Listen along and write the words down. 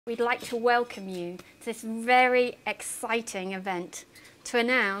We'd like to welcome you to this very exciting event to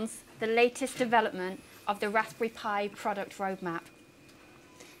announce the latest development of the Raspberry Pi product roadmap.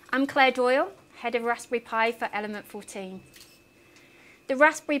 I'm Claire Doyle, Head of Raspberry Pi for Element 14. The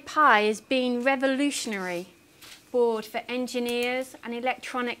Raspberry Pi has been revolutionary board for engineers and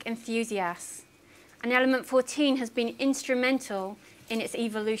electronic enthusiasts, and Element 14 has been instrumental in its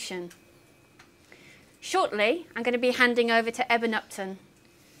evolution. Shortly, I'm going to be handing over to Eben Upton,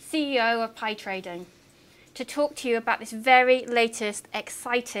 CEO of Pi Trading, to talk to you about this very latest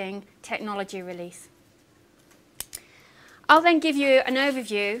exciting technology release. I'll then give you an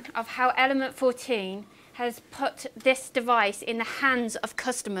overview of how Element 14 has put this device in the hands of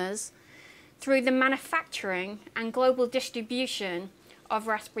customers through the manufacturing and global distribution of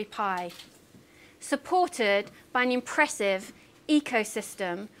Raspberry Pi, supported by an impressive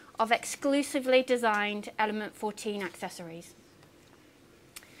ecosystem of exclusively designed Element 14 accessories.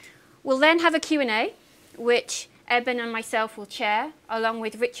 We'll then have a Q&A, which Eben and myself will chair, along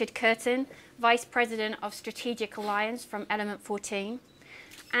with Richard Curtin, Vice President of Strategic Alliance from Element 14.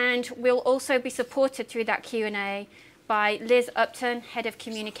 And we'll also be supported through that Q&A by Liz Upton, Head of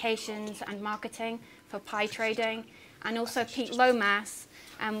Communications and Marketing for Pi Trading, and also Pete Lomas,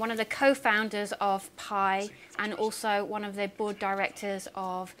 one of the co-founders of Pi, and also one of the board directors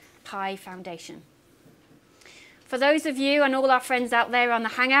of Pi Foundation. For those of you and all our friends out there on the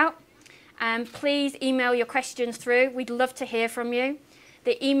Hangout, please email your questions through. We'd love to hear from you.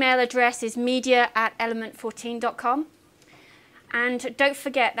 The email address is media@element14.com. And don't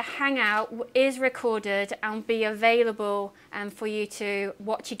forget, the Hangout is recorded and will be available for you to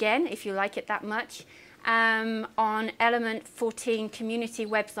watch again, if you like it that much, on Element 14 community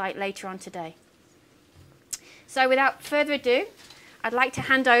website later on today. So without further ado, I'd like to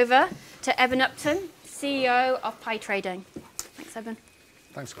hand over to Eben Upton, CEO of Pi Trading. Thanks, Eben.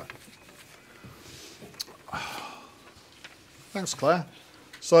 Thanks, Claire. Thanks, Claire.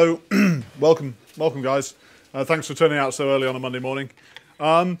 So, welcome guys. Thanks for turning out so early on a Monday morning.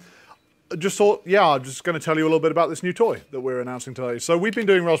 Just thought, I'm just going to tell you a little bit about this new toy that we're announcing today. So we've been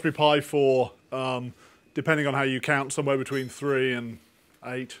doing Raspberry Pi for, depending on how you count, somewhere between 3 and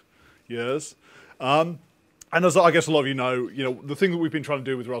 8 years. And as I guess a lot of you know, the thing that we've been trying to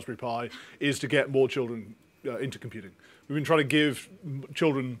do with Raspberry Pi is to get more children into computing. We've been trying to give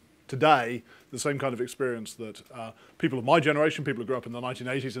children today the same kind of experience that people of my generation, people who grew up in the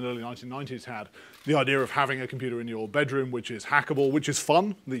 1980s and early 1990s had. The idea of having a computer in your bedroom which is hackable, which is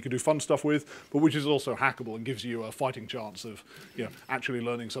fun, that you can do fun stuff with, but which is also hackable and gives you a fighting chance of actually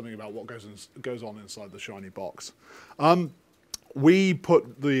learning something about what goes on inside the shiny box. We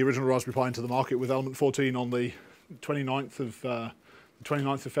put the original Raspberry Pi into the market with Element 14 on the 29th of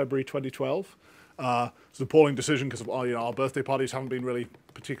February 2012. It's an appalling decision because our birthday parties haven't been really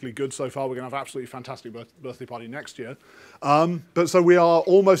particularly good so far. We're going to have absolutely fantastic birthday party next year. But so we are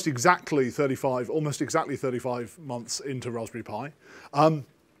almost exactly 35 months into Raspberry Pi.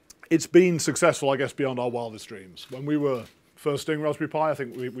 It's been successful, I guess, beyond our wildest dreams. When we were first doing Raspberry Pi, I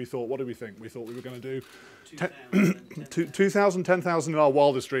think we thought, what did we think? We thought we were going to do 2,000, 10,000 in our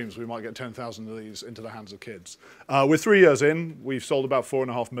wildest dreams. We might get 10,000 of these into the hands of kids. We're 3 years in. We've sold about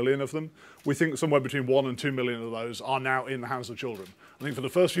 4.5 million of them. We think somewhere between 1 and 2 million of those are now in the hands of children. I think for the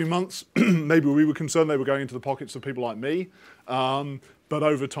first few months, maybe we were concerned they were going into the pockets of people like me. But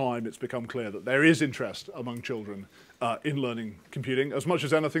over time, it's become clear that there is interest among children in learning computing. As much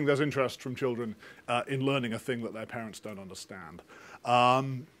as anything, there's interest from children in learning a thing that their parents don't understand.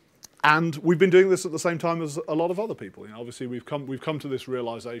 And we've been doing this at the same time as a lot of other people. Obviously, we've come to this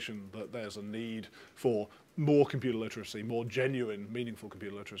realization that there's a need for more computer literacy, more genuine, meaningful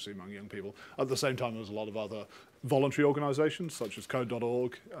computer literacy among young people. At the same time, there's a lot of other voluntary organizations, such as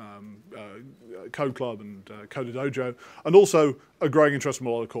Code.org, Code Club, and Coder-Dojo, and also a growing interest from a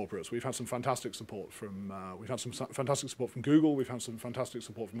lot of corporates. We've had some fantastic support from Google. We've had some fantastic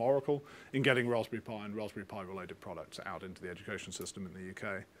support from Oracle in getting Raspberry Pi and Raspberry Pi related products out into the education system in the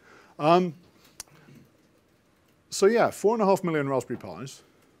UK. So yeah, 4.5 million Raspberry Pis,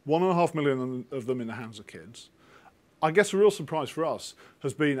 1.5 million of them in the hands of kids. I guess a real surprise for us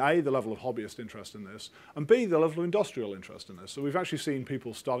has been A, the level of hobbyist interest in this, and B, the level of industrial interest in this. So we've actually seen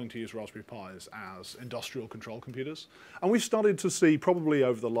people starting to use Raspberry Pis as industrial control computers. And we've started to see, probably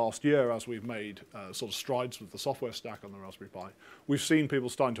over the last year, as we've made sort of strides with the software stack on the Raspberry Pi, we've seen people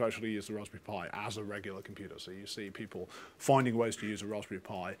starting to actually use the Raspberry Pi as a regular computer. So you see people finding ways to use a Raspberry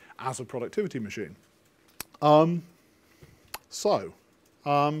Pi as a productivity machine.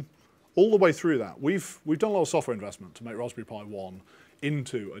 All the way through that, we've done a lot of software investment to make Raspberry Pi 1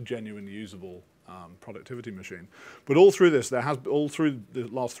 into a genuine usable productivity machine. But all through this, all through the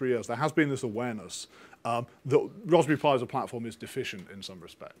last 3 years, there has been this awareness that Raspberry Pi as a platform is deficient in some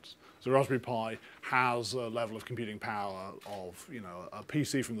respects. So Raspberry Pi has a level of computing power of, a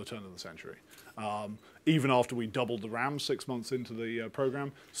PC from the turn of the century. Even after we doubled the RAM 6 months into the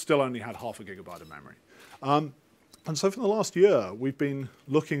program, still only had ½ gigabyte of memory. And so for the last year, we've been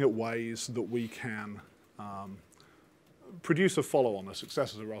looking at ways that we can produce a follow-on, a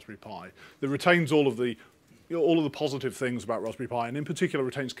successor to Raspberry Pi that retains all of the positive things about Raspberry Pi, and in particular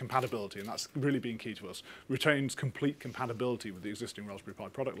retains compatibility, and that's really been key to us. Retains complete compatibility with the existing Raspberry Pi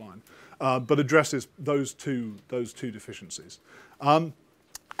product line, but addresses those two deficiencies.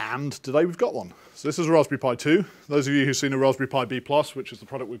 And today we've got one. So this is a Raspberry Pi 2. Those of you who've seen a Raspberry Pi B+, which is the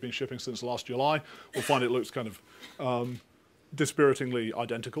product we've been shipping since last July, will find it looks kind of dispiritingly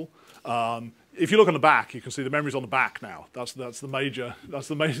identical. If you look on the back, you can see the memory's on the back now. That's the major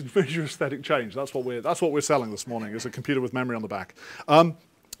aesthetic change. That's what we're selling this morning, is a computer with memory on the back. But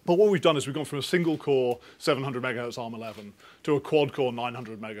what we've done is we've gone from a single core 700 megahertz ARM11 to a quad core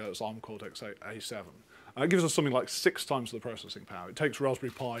 900 megahertz ARM Cortex A7. It gives us something like 6 times the processing power. It takes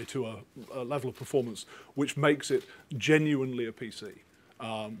Raspberry Pi to a level of performance which makes it genuinely a PC.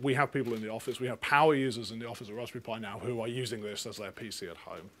 We have people in the office, we have power users in the office at Raspberry Pi now who are using this as their PC at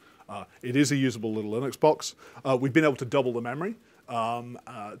home. It is a usable little Linux box. We've been able to double the memory to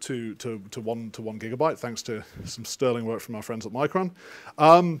 1 gigabyte, thanks to some sterling work from our friends at Micron.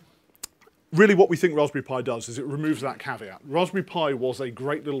 Really what we think Raspberry Pi does is it removes that caveat. Raspberry Pi was a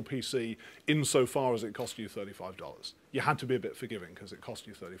great little PC insofar as it cost you $35. You had to be a bit forgiving because it cost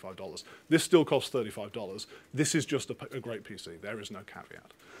you $35. This still costs $35. This is just a great PC. There is no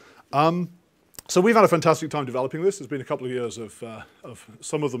caveat. So we've had a fantastic time developing this. It's been a couple of years of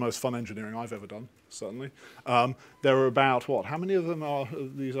some of the most fun engineering I've ever done, certainly. There are about, how many of them are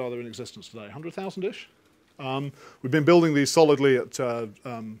there in existence today? 100,000-ish? We've been building these solidly at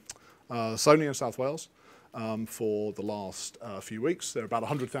Sony in South Wales for the last few weeks. There are about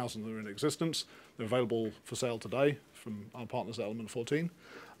 100,000 that are in existence. They're available for sale today from our partners at Element 14.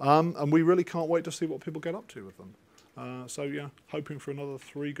 And we really can't wait to see what people get up to with them. So yeah, hoping for another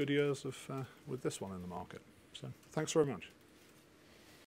 3 good years with this one in the market. So thanks very much.